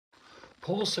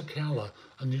Paul Sakala,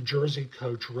 a New Jersey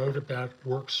coach, wrote about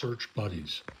work search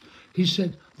buddies. He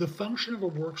said, the function of a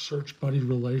work search buddy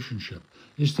relationship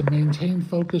is to maintain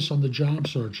focus on the job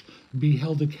search and be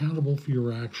held accountable for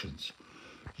your actions.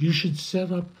 You should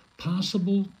set up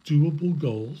possible doable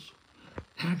goals,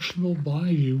 actionable by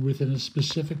you within a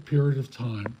specific period of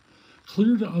time,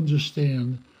 clear to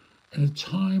understand, and a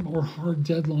time or hard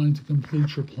deadline to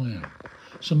complete your plan.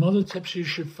 Some other tips you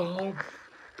should follow: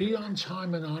 be on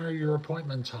time and honor your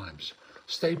appointment times.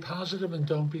 Stay positive and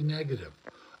don't be negative.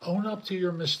 Own up to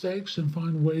your mistakes and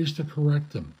find ways to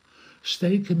correct them.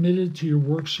 Stay committed to your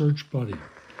work search buddy.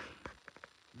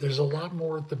 There's a lot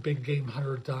more at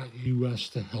thebiggamehunter.us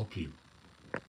to help you.